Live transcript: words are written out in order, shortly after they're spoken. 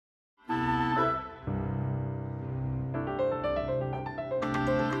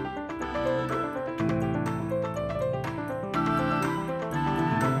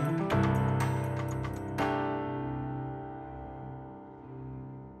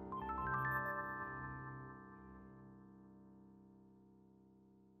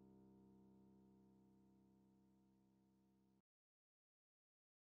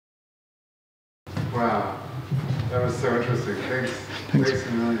Wow, that was so interesting. Thanks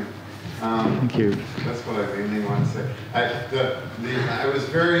a million. Thank you. That's what I mainly want to say. I was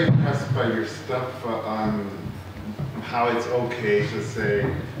very impressed by your stuff on how it's okay to say,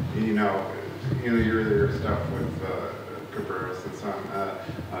 your stuff with Cabarrus and so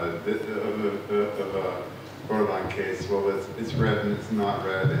on, of a borderline case. Well, it's red and it's not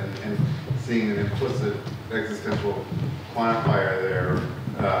red, and seeing an implicit existential quantifier there,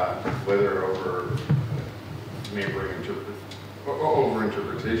 whether over neighboring over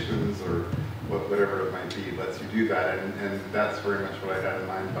interpretations or whatever it might be, lets you do that, and that's very much what I had in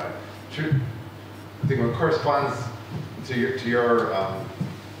mind by. I think what corresponds to your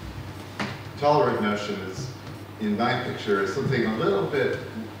tolerant notion is, in my picture, is something a little bit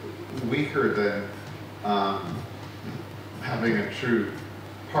weaker than having a true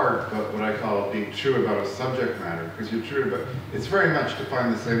part, but what I call being true about a subject matter, because you're true about, it's very much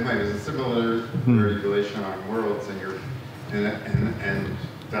defined the same way. There's a similar relation on worlds, and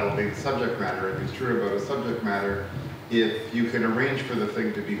that'll be the subject matter. If it's true about a subject matter, if you can arrange for the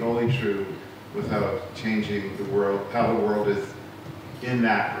thing to be wholly true without changing the world, how the world is in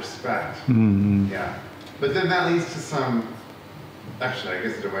that respect. Yeah. But then that leads to some, actually, I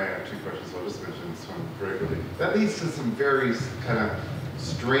guess in a way I have two questions, so I'll just mention this one very quickly. That leads to some very kind of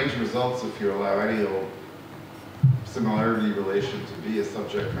strange results if you allow any old similarity relation to be a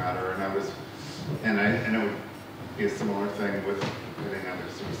subject matter, and it would be a similar thing with depending on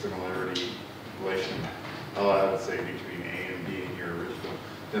there's some similarity relation allowed, say, between A and B in your original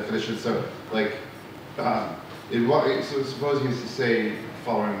definition. So, like, so suppose you say,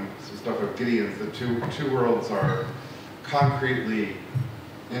 following some stuff of Gideon's, the two worlds are concretely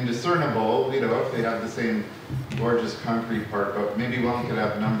indiscernible, if they have the same gorgeous concrete part, but maybe one could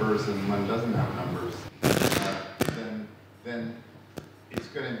have numbers and one doesn't have numbers, then it's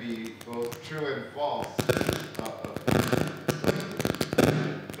going to be both true and false of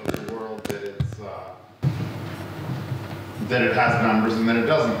the world that it has numbers and then it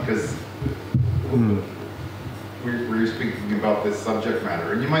doesn't, because we're speaking about this subject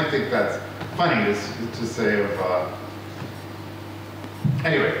matter, and you might think that's funny to say of.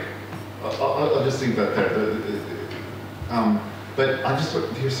 Anyway, I'll just leave that there. But so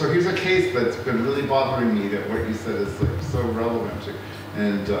here's a case that's been really bothering me, that what you said is like so relevant to,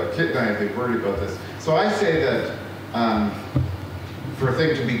 and Kit and I have been worried about this. So I say that for a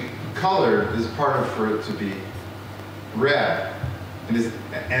thing to be colored is part of for it to be red,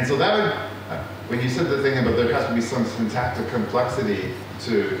 and so that would, when you said the thing about there has to be some syntactic complexity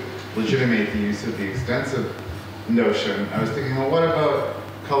to legitimate the use of the extensive notion, I was thinking, well, what about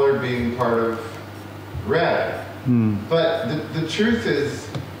color being part of red? But the truth is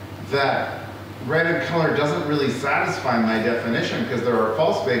that red and color doesn't really satisfy my definition, because there are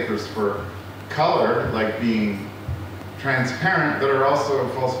false makers for color, like being transparent, that are also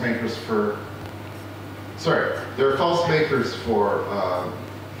false makers for, there are false makers for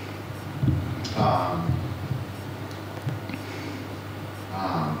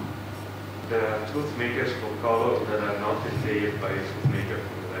there are truth makers for color that are not entailed by a truth maker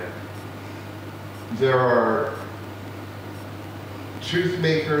for red. There are truth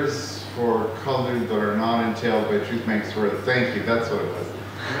makers for color that are not entailed by truth makers for red. Thank you, that's what it was.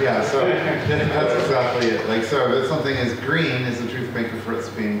 Yeah, so that's exactly it. Like, so if something is green is a truth maker for its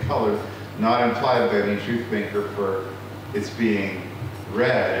being colored, not implied by any truth maker for its being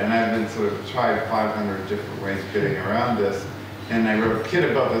red. And I've been sort of tried 500 different ways of getting around this. And I wrote a kid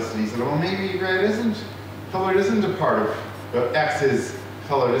about this, and he said, well, maybe red colored isn't a part of, but X is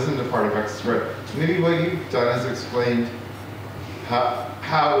colored isn't a part of X is red. Maybe what you've done is explained how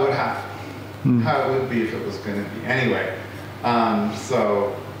it would happen, how it would be if it was going to be. Anyway,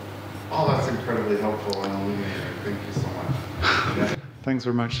 so all that's incredibly helpful and illuminating. Thank you so much. Yeah. Thanks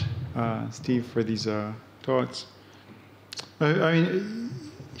very much, Steve, for these thoughts. I mean,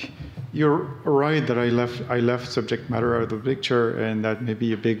 you're right that I left subject matter out of the picture, and that may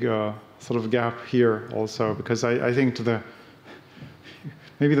be a big sort of gap here also, because I think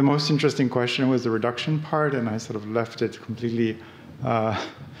maybe the most interesting question was the reduction part, and I sort of left it completely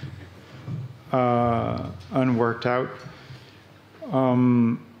unworked out.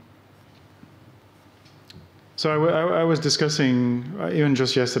 So I was discussing, even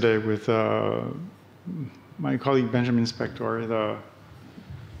just yesterday, with my colleague Benjamin Spector,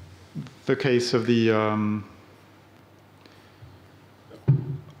 the case of the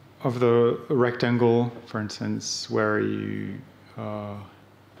rectangle, for instance, where you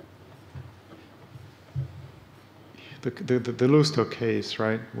the Lousteau case,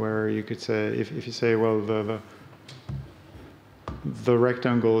 right, where you could say, if you say, well, the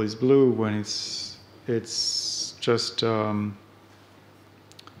rectangle is blue when it's it's just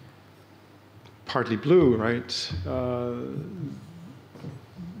partly blue, right?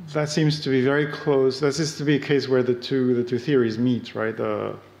 That seems to be very close. That seems to be a case where the two theories meet, right?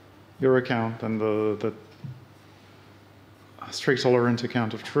 Your account and the strict tolerant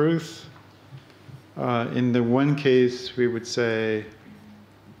account of truth. In the one case, we would say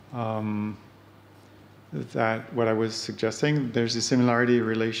that what I was suggesting, there's a similarity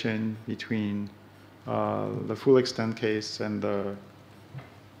relation between the full extent case and the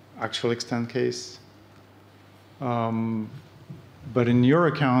actual extent case. But in your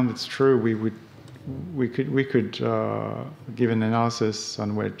account, it's true. We could give an analysis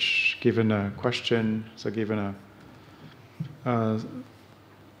on which, given a question, so given a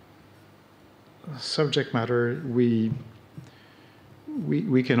subject matter, we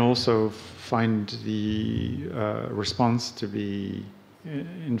can also find the response to be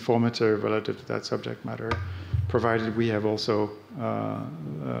informative relative to that subject matter, provided we have also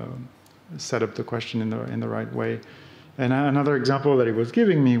set up the question in the right way. And another example that he was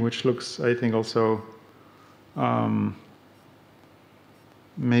giving me, which looks, I think, also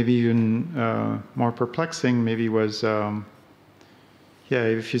maybe even more perplexing, maybe was,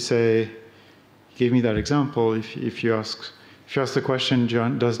 if you say, he gave me that example, if you ask the question,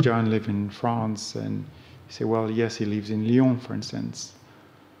 does John live in France? And you say, well, yes, he lives in Lyon, for instance,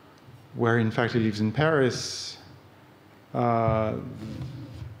 where in fact he lives in Paris.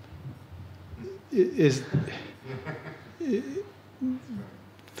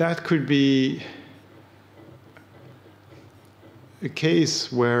 That could be a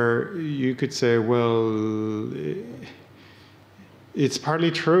case where you could say, well, it's partly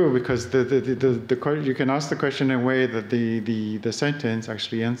true because you can ask the question in a way that the sentence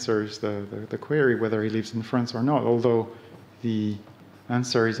actually answers the query whether he lives in France or not, although the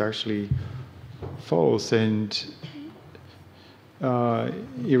answer is actually false and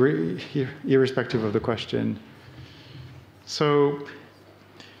irrespective of the question. So,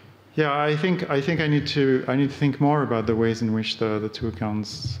 yeah, I think I need to think more about the ways in which the two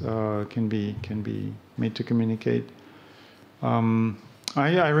accounts can be made to communicate.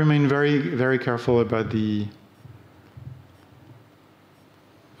 I remain very, very careful about the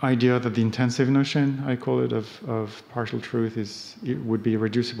idea that the intensive notion, I call it, of partial truth would be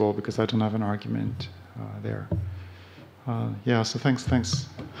reducible because I don't have an argument there. So thanks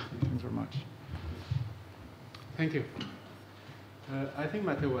very much. Thank you. I think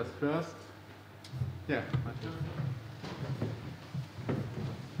Matteo was first. Yeah, Matteo.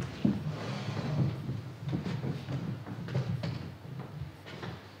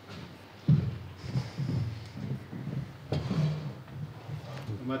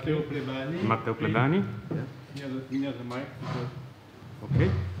 Matteo Plebani. Matteo Plebani. Yeah. Near the mic. Okay,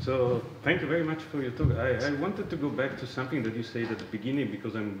 so thank you very much for your talk. I wanted to go back to something that you said at the beginning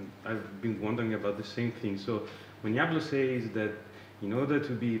because I've been wondering about the same thing. So when Yablo says that in order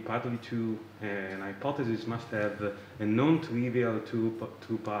to be partly true, an hypothesis must have a non-trivial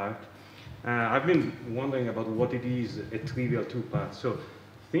two-part, I've been wondering about what it is a trivial two-part. So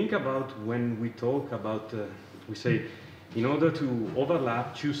think about when we talk about, we say, in order to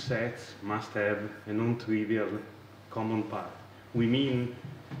overlap, two sets must have a non-trivial common part. We mean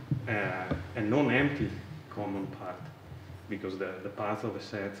a non-empty common part, because the parts of a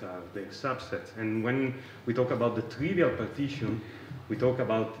set are their subsets. And when we talk about the trivial partition, we talk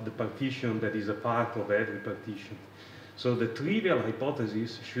about the partition that is a part of every partition. So the trivial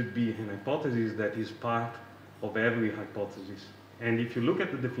hypothesis should be an hypothesis that is part of every hypothesis. And if you look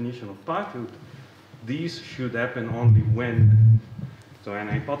at the definition of partout, this should happen only when. So an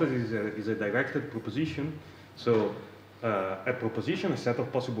hypothesis is a directed proposition. So a proposition, a set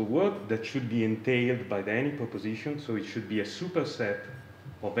of possible words that should be entailed by any proposition. So it should be a superset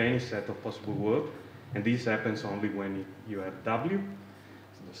of any set of possible words. And this happens only when you have W,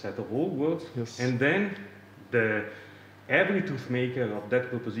 the set of all words. Yes. And then every truth maker of that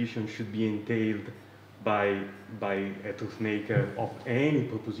proposition should be entailed by a truth maker of any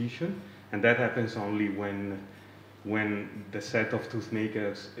proposition. And that happens only when the set of truth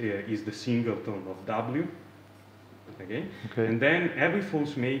makers is the singleton of W. Okay? And then every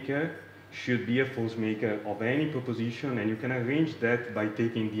false maker should be a false maker of any proposition, and you can arrange that by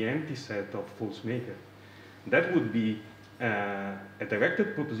taking the empty set of false maker. That would be a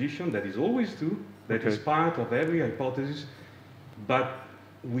directed proposition that is always true, that is part of every hypothesis, but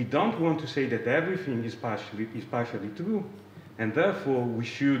we don't want to say that everything is partially true, and therefore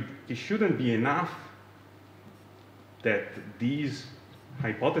it shouldn't be enough that these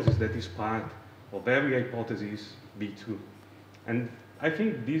hypothesis that is part of every hypothesis be true. And I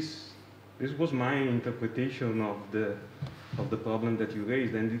think this this was my interpretation of the problem that you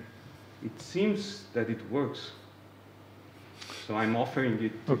raised, and it seems that it works. So I'm offering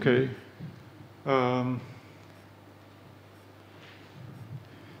it. Okay.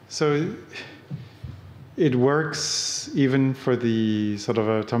 So it works even for the sort of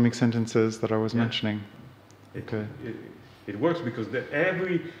atomic sentences that I was mentioning. Okay. It works because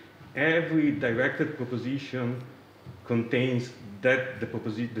every directed proposition contains that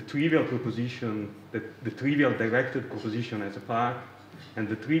the trivial proposition, the trivial directed proposition as a part, and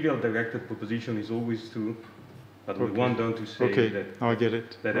the trivial directed proposition is always true. But we want them to say that I get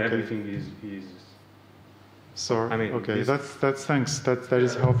it. That everything is. Sorry. I mean, okay. That's thanks. That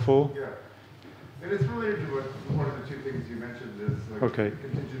is helpful. Yeah. And it's related to one of the two things you mentioned is like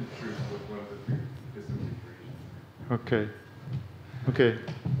contingent truth with one of the two distance equations. Okay.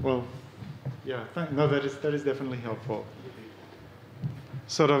 Well, yeah. No, that is definitely helpful.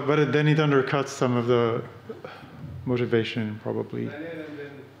 Sort of, but then it undercuts some of the motivation, probably.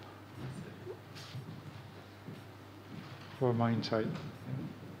 For my insight.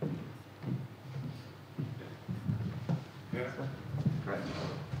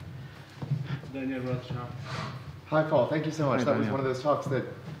 Daniel Rothschild. Hi, Paul. Thank you so much. Hi, that was Daniel. one of those talks that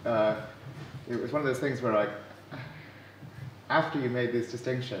it was one of those things where after you made this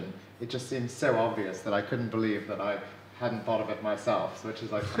distinction, it just seemed so obvious that I couldn't believe that I hadn't thought of it myself, which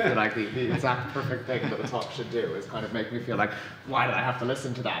is like, I feel like the exact perfect thing that a talk should do, is kind of make me feel like, why did I have to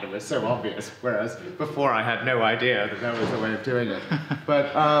listen to that? It was so obvious, whereas before I had no idea that there was a way of doing it.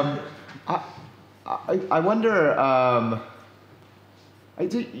 But I wonder,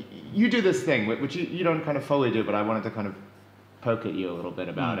 you do this thing, which you don't kind of fully do, but I wanted to kind of poke at you a little bit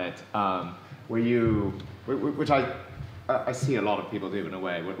about it, which I see a lot of people do in a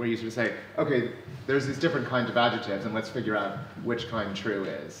way, where you sort of say, okay, there's these different kinds of adjectives, and let's figure out which kind true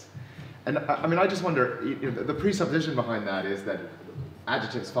is. And I mean, I just wonder, the presupposition behind that is that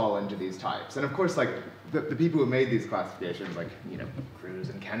adjectives fall into these types. And of course, like, the people who made these classifications, like, Cruz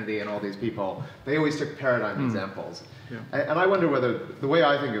and Kennedy and all these people, they always took paradigm examples. Yeah. And I wonder whether, the way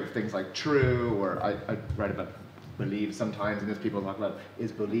I think of things like true, or I write about believe sometimes, and as people talk about,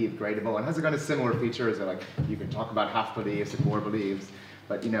 is belief gradable, and has a kind of similar features that, like, you can talk about half beliefs and more beliefs,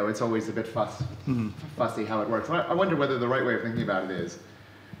 but it's always a bit fussy how it works. And I wonder whether the right way of thinking about it is,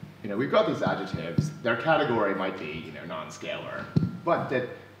 we've got these adjectives, their category might be, non-scalar, but that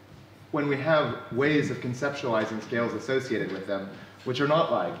when we have ways of conceptualizing scales associated with them, which are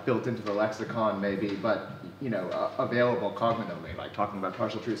not like built into the lexicon maybe, but available cognitively, like talking about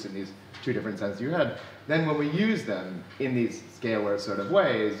partial truths in these two different senses you had, then when we use them in these scalar sort of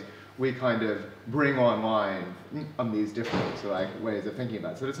ways, we kind of bring online these different ways of thinking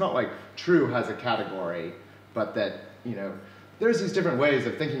about it. So it's not like true has a category, but that there's these different ways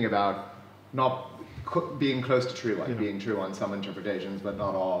of thinking about not being close to true, like being true on some interpretations, but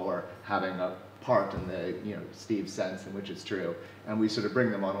not all, or having a part in the Steve's sense in which it's true, and we sort of bring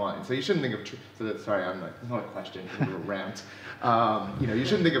them online. So you shouldn't think of sorry, it's not a question, it's a rant. You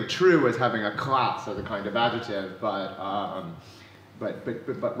shouldn't think of true as having a class as a kind of adjective, but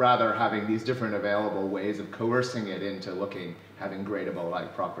rather having these different available ways of coercing it into having gradable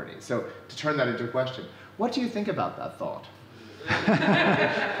like properties. So to turn that into a question, what do you think about that thought?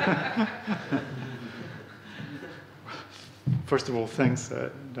 First of all, thanks,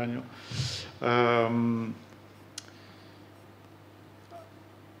 Daniel.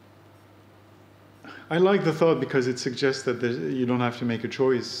 I like the thought because it suggests that you don't have to make a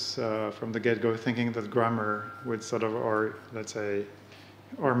choice from the get-go, thinking that grammar would sort of, or let's say,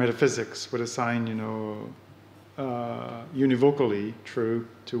 or metaphysics would assign, univocally true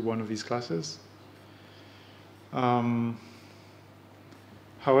to one of these classes.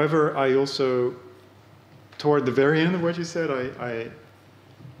 However, I also, toward the very end of what you said,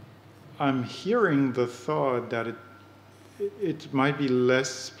 I'm hearing the thought that it might be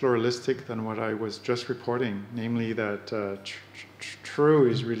less pluralistic than what I was just reporting, namely that true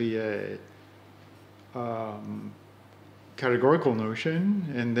is really a categorical notion,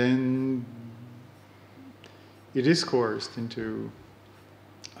 and then it is coerced into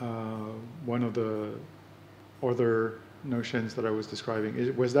one of the other notions that I was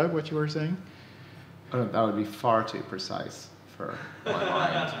describing. Was that what you were saying? That would be far too precise for my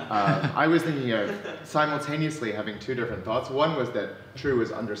mind. I was thinking of simultaneously having two different thoughts. One was that true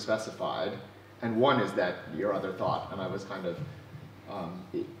is underspecified, and one is that your other thought, and I was kind of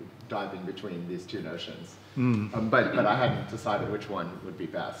diving between these two notions. But I hadn't decided which one would be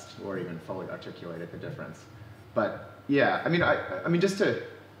best, or even fully articulated the difference. But yeah,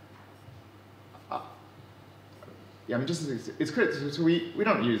 it's critical. So we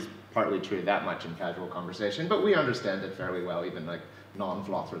don't use partly true that much in casual conversation, but we understand it fairly well, even like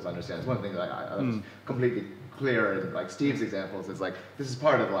non-philosophers understand. It's one thing that I was completely clear in like Steve's examples is like, this is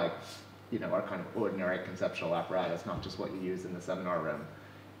part of like, you know, our kind of ordinary conceptual apparatus, not just what you use in the seminar room.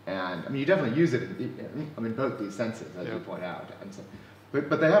 And I mean, you definitely use it in both these senses, as you point out. And so,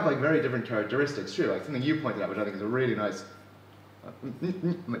 but they have like very different characteristics too. Like something you pointed out, which I think is a really nice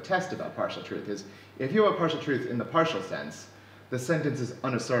test about partial truth, is if you have partial truth in the partial sense, the sentence is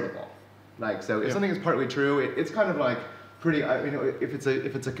unassertable. Like, so if something is partly true, it's kind of like pretty, you know, if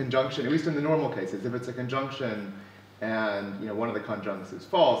it's a conjunction, at least in the normal cases, if it's a conjunction and, you know, one of the conjuncts is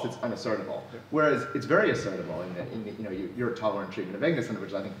false, it's unassertable. Whereas it's very assertable in the you know, your tolerant treatment of vagueness, which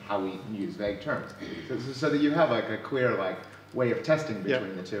is, I think, how we use vague terms. So that you have like a clear like way of testing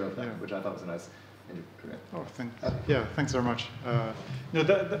between the two of them, which I thought was a nice. Oh, thanks very much. No,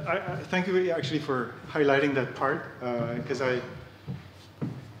 I thank you actually for highlighting that part, because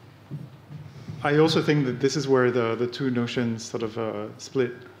I also think that this is where the two notions sort of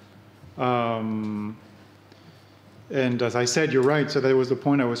split. And as I said, you're right. So that was the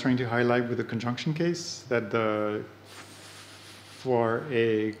point I was trying to highlight with the conjunction case, that for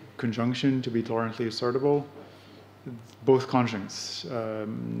a conjunction to be tolerantly assertable, both conjuncts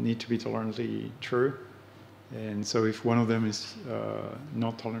need to be tolerantly true. And so if one of them is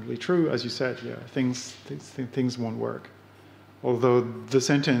not tolerantly true, as you said, things won't work. Although the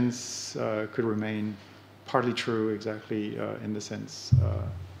sentence could remain partly true exactly in the sense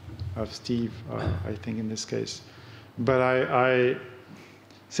of Steve, I think, in this case. But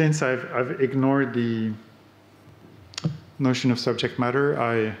since I've ignored the notion of subject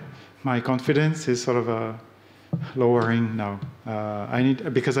matter, my confidence is sort of lowering now.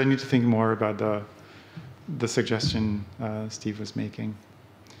 Because I need to think more about the suggestion Steve was making.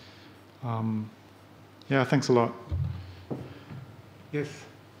 Yeah, thanks a lot. Yes,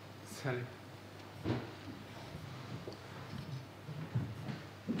 Sally.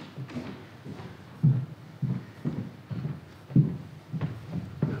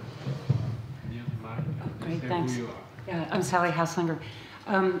 Great, thanks. Yeah, I'm Sally Haslinger.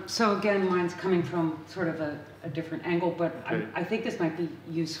 So again, mine's coming from sort of a different angle, but I think this might be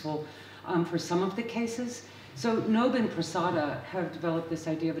useful for some of the cases. So Nob and Prasada have developed this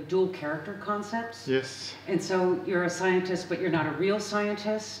idea of a dual character concept. Yes. And so you're a scientist, but you're not a real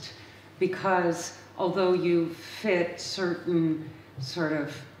scientist, because although you fit certain sort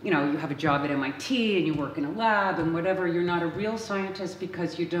of, you know, you have a job at MIT and you work in a lab and whatever, you're not a real scientist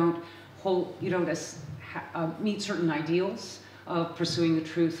because you don't meet certain ideals of pursuing the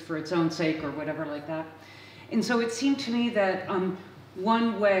truth for its own sake or whatever like that. And so it seemed to me that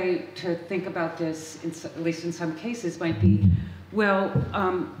one way to think about this, at least in some cases, might be, well,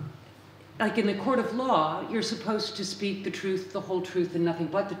 like in the court of law, you're supposed to speak the truth, the whole truth, and nothing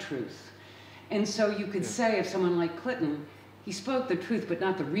but the truth. And so you could say of someone like Clinton, he spoke the truth, but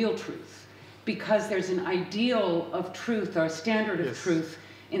not the real truth, because there's an ideal of truth or a standard of truth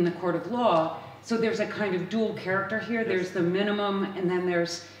in the court of law. So there's a kind of dual character here. There's the minimum, and then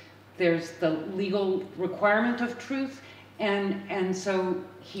there's the legal requirement of truth. And so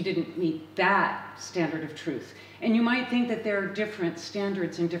he didn't meet that standard of truth. And you might think that there are different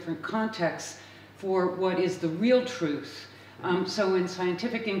standards in different contexts for what is the real truth. So in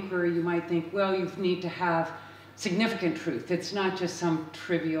scientific inquiry, you might think, well, you need to have significant truth. It's not just some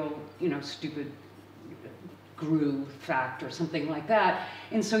trivial, you know, stupid GRU fact or something like that.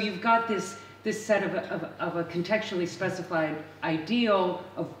 And so you've got this set of a contextually specified ideal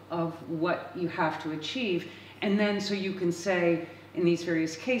of what you have to achieve. And then so you can say in these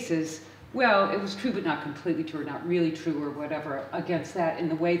various cases, well, it was true but not completely true or not really true or whatever against that in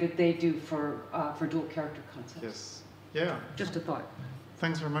the way that they do for dual character concepts. Yes. Yeah. Just a thought.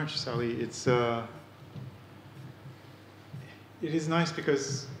 Thanks very much, Sally. It is nice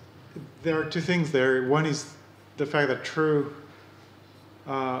because there are two things there. One is the fact that true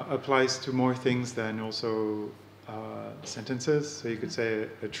applies to more things than also sentences. So you could say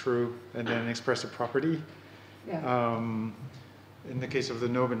a true and then express a property. Yeah. In the case of the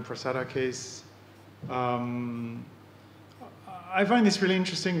Nob and Prasada case, I find this really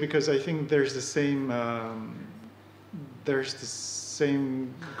interesting because I think there's the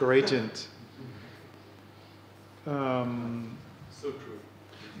same gradient. So true.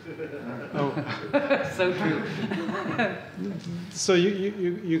 Oh. So true. So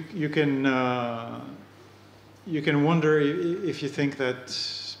you can wonder if you think that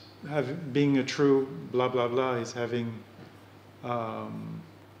being a true blah blah blah is having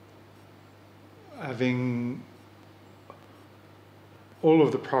all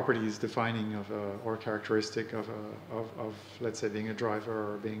of the properties defining of or characteristic of let's say being a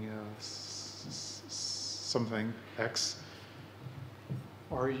driver or being something X,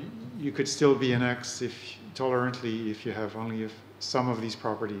 or you could still be an X tolerantly if you have only some of these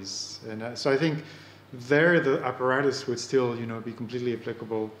properties. And so I think there the apparatus would still be completely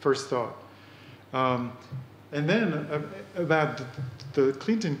applicable. First thought. And then about the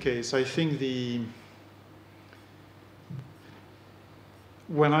Clinton case, I think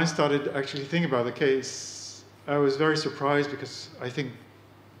when I started actually thinking about the case, I was very surprised because I think,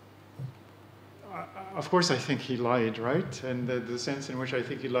 of course I think he lied, right? And the sense in which I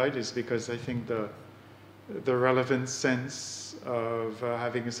think he lied is because I think the relevant sense of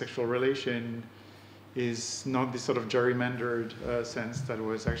having a sexual relation is not the sort of gerrymandered sense that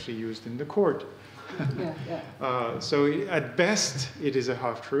was actually used in the court. So at best, it is a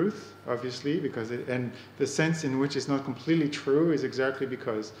half-truth, obviously, because and the sense in which it's not completely true is exactly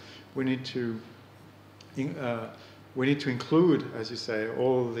because we need to include, as you say,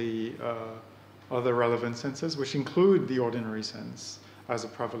 all the other relevant senses, which include the ordinary sense as a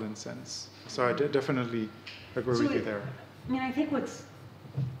prevalent sense. So I definitely agree with you there. I mean, I think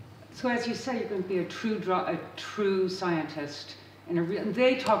so as you say, you're going to be a true scientist, and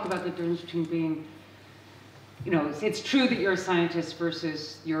they talk about the difference between being, it's true that you're a scientist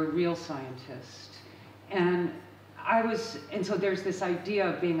versus you're a real scientist. And so there's this idea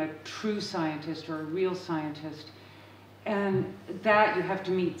of being a true scientist or a real scientist, and that you have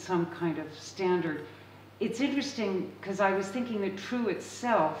to meet some kind of standard. It's interesting because I was thinking that true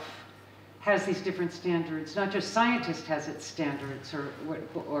itself has these different standards. Not just scientist has its standards,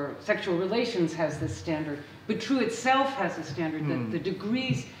 or sexual relations has this standard, but true itself has a standard. The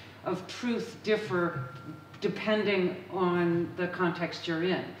degrees of truth differ depending on the context you're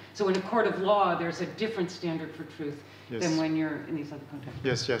in. So in a court of law, there's a different standard for truth than when you're in these other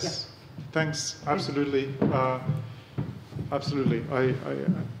contexts. Yes. Thanks. Absolutely. Absolutely.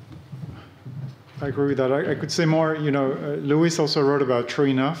 I agree with that. I could say more. Lewis also wrote about true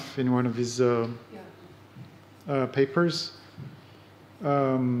enough in one of his papers.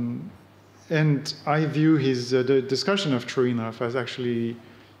 And I view his the discussion of true enough as actually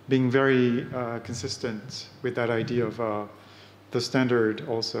being very consistent with that idea of the standard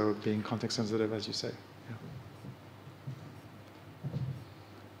also being context sensitive, as you say. Yeah.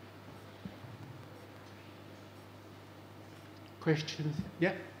 Questions?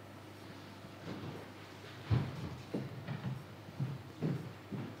 Yeah.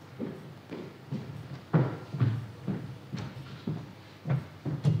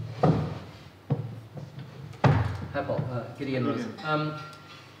 Hi, Paul. Gideon Rosen.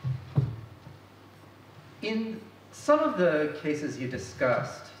 In some of the cases you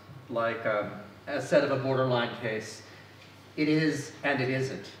discussed, like as said of a borderline case, it is and it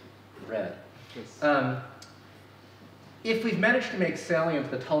isn't read. Yes. If we've managed to make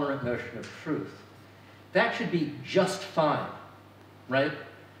salient the tolerant notion of truth, that should be just fine, right?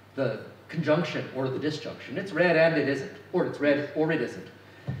 The conjunction or the disjunction. It's read and it isn't, or it's read or it isn't.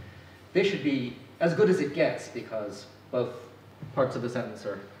 They should be as good as it gets because both parts of the sentence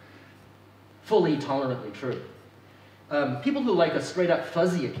are fully tolerantly true. People who like a straight-up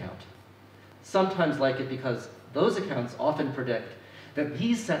fuzzy account sometimes like it because those accounts often predict that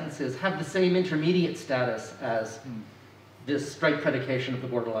these sentences have the same intermediate status as this straight predication of the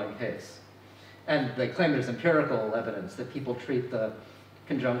borderline case. And they claim there's empirical evidence that people treat the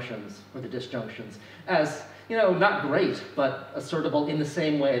conjunctions or the disjunctions as, not great, but assertable in the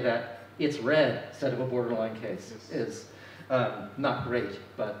same way that it's read instead of a borderline case is not great,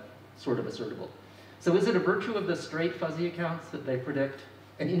 but sort of assertable. So is it a virtue of the straight fuzzy accounts that they predict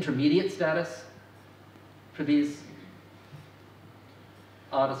an intermediate status for these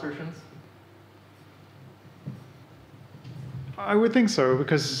odd assertions? I would think so,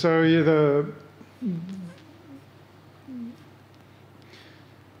 because there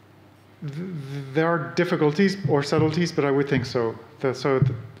are difficulties or subtleties, but I would think so. The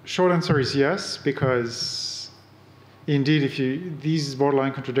short answer is yes, because indeed, these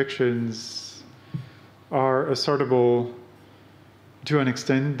borderline contradictions are assertable to an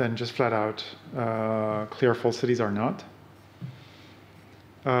extent, then just flat out clear falsities are not.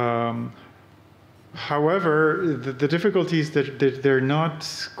 However, the difficulty is that they're not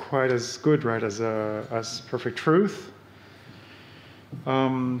quite as good, right, as perfect truth.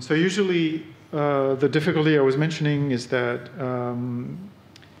 So usually, the difficulty I was mentioning is that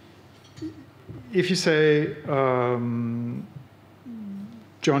if you say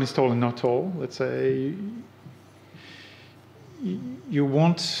John is tall and not tall, let's say, you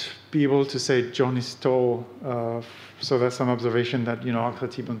won't be able to say John is tall. So that's an observation that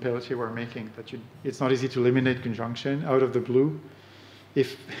Al-Khatib and Pelletier were making, that it's not easy to eliminate conjunction out of the blue.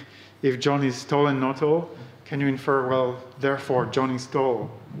 If John is tall and not tall, can you infer, well, therefore John is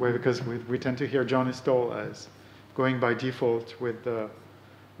tall? Well, because we tend to hear John is tall as going by default with the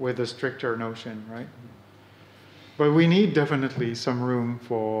stricter notion, right? But we need definitely some room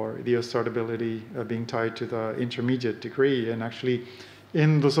for the assertability being tied to the intermediate degree. And actually,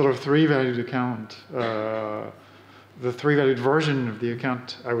 in the sort of three-valued account, the three-valued version of the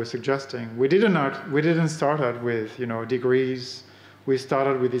account I was suggesting, we didn't start out with degrees. We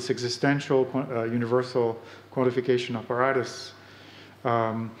started with this existential universal quantification apparatus.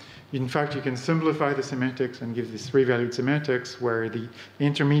 In fact, you can simplify the semantics and give these three-valued semantics where the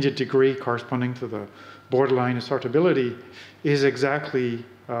intermediate degree corresponding to the borderline assertability is exactly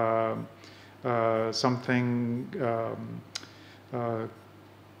something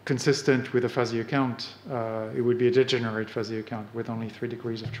consistent with a fuzzy account. It would be a degenerate fuzzy account with only 3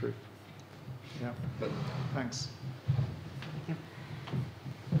 degrees of truth. Yeah, thanks.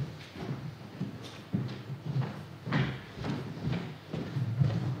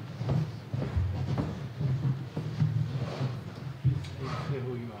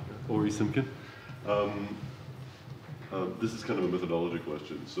 Ori Simkin. This is kind of a methodology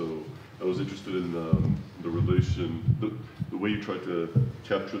question. So I was interested in the relation, the way you try to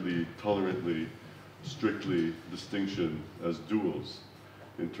capture the tolerantly, strictly distinction as duals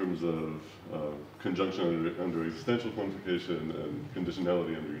in terms of conjunction under existential quantification and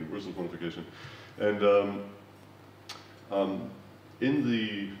conditionality under universal quantification. And in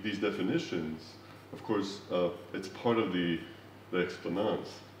these definitions, of course, it's part of the exponence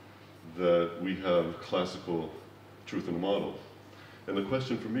that we have classical truth in a model. And the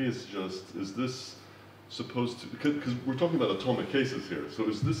question for me is just, is this supposed to, because we're talking about atomic cases here, so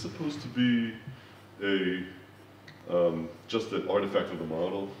is this supposed to be just an artifact of the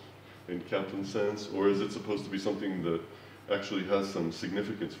model in Kaplan's sense, or is it supposed to be something that actually has some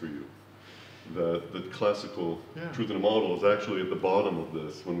significance for you? That classical truth in a model is actually at the bottom of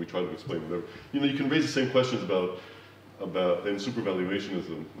this when we try to explain whatever. You can raise the same questions about in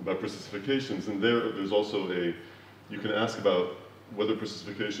supervaluationism, about personifications, and there's also you can ask about whether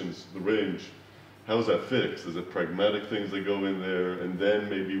personifications, the range, how is that fixed? Is it pragmatic things that go in there, and then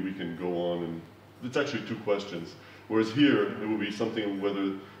maybe we can go on, and it's actually 2 questions. Whereas here, it will be something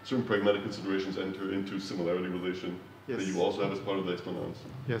whether certain pragmatic considerations enter into similarity relation that you also have as part of the exponence.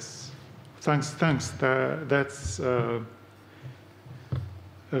 Yes, thanks. That's a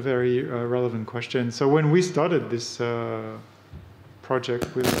very relevant question. So when we started this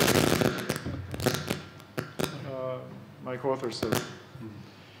project with my co-author, so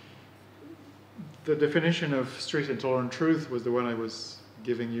the definition of strict and tolerant truth was the one I was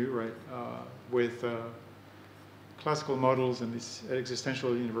giving you, right? With classical models and this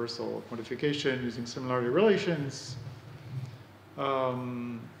existential universal quantification using similarity relations.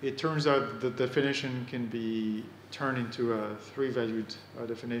 It turns out the definition can be turned into a 3-valued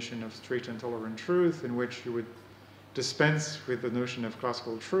definition of strict and tolerant truth, in which you would dispense with the notion of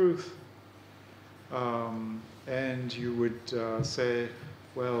classical truth, and you would say,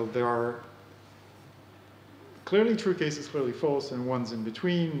 well, there are clearly true cases, clearly false, and ones in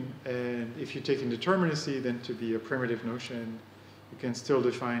between, and if you take indeterminacy then to be a primitive notion, you can still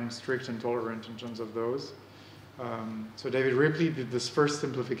define strict and tolerant in terms of those. So David Ripley did this first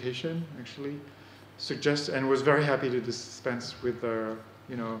simplification, actually, and was very happy to dispense with the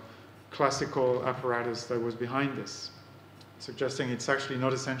classical apparatus that was behind this, suggesting it's actually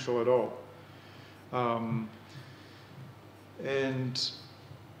not essential at all. And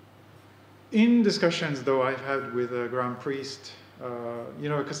in discussions, though, I've had with Graham Priest,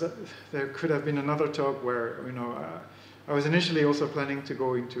 because there could have been another talk where, I was initially also planning to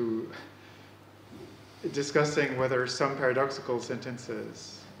go into discussing whether some paradoxical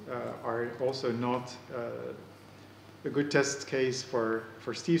sentences are also not a good test case for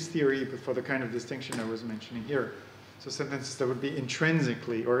Steve's theory, but for the kind of distinction I was mentioning here. So sentences that would be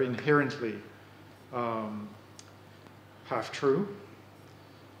intrinsically or inherently half true.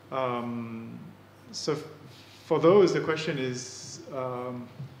 So for those, the question is,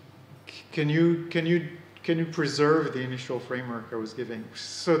 can you preserve the initial framework I was giving?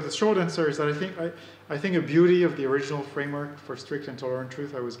 So the short answer is that I think a beauty of the original framework for strict and tolerant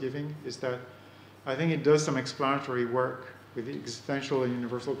truth I was giving is that I think it does some explanatory work with the existential and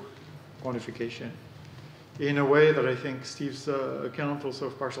universal quantification in a way that I think Steve's account also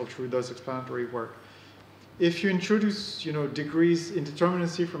of partial truth does explanatory work. If you introduce, degrees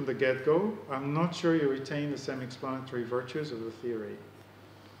indeterminacy from the get-go, I'm not sure you retain the same explanatory virtues of the theory.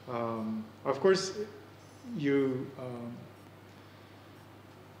 Of course, you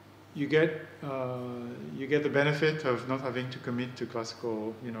get the benefit of not having to commit to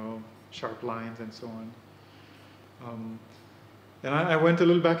classical, sharp lines and so on. And I went a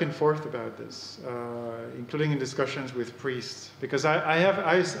little back and forth about this, including in discussions with priests, because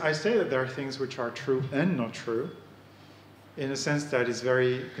I say that there are things which are true and not true, in a sense that is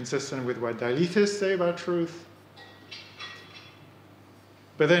very consistent with what dialethists say about truth.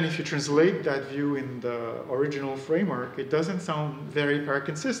 But then if you translate that view in the original framework, it doesn't sound very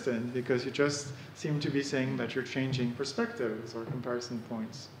paraconsistent, because you just seem to be saying that you're changing perspectives or comparison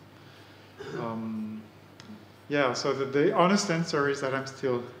points. Yeah, so the honest answer is that I'm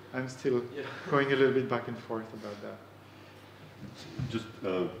still going a little bit back and forth about that.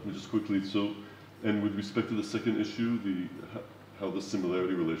 Just quickly, so, and with respect to the second issue, how the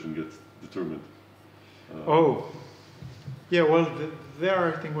similarity relation gets determined. Yeah, well,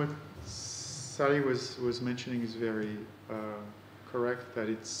 there I think what Sally was mentioning is very correct, that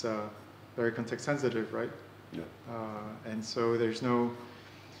it's very context sensitive, right? Yeah. And so there's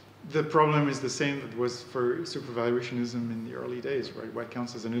the problem is the same that was for supervaluationism in the early days, right? What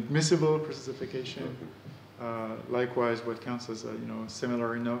counts as an admissible precisification, likewise what counts as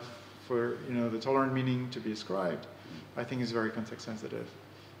similar enough for the tolerant meaning to be ascribed, I think is very context sensitive.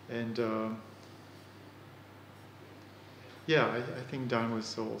 And yeah, I think Dan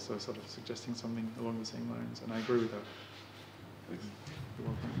was also sort of suggesting something along the same lines, and I agree with that. Thanks. You're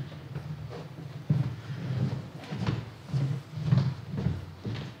welcome.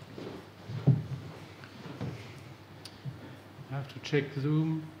 I have to check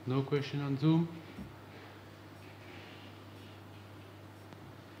Zoom. No question on Zoom.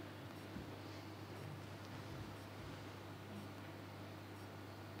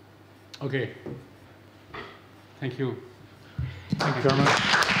 Okay. Thank you. Thank you very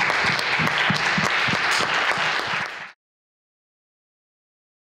much.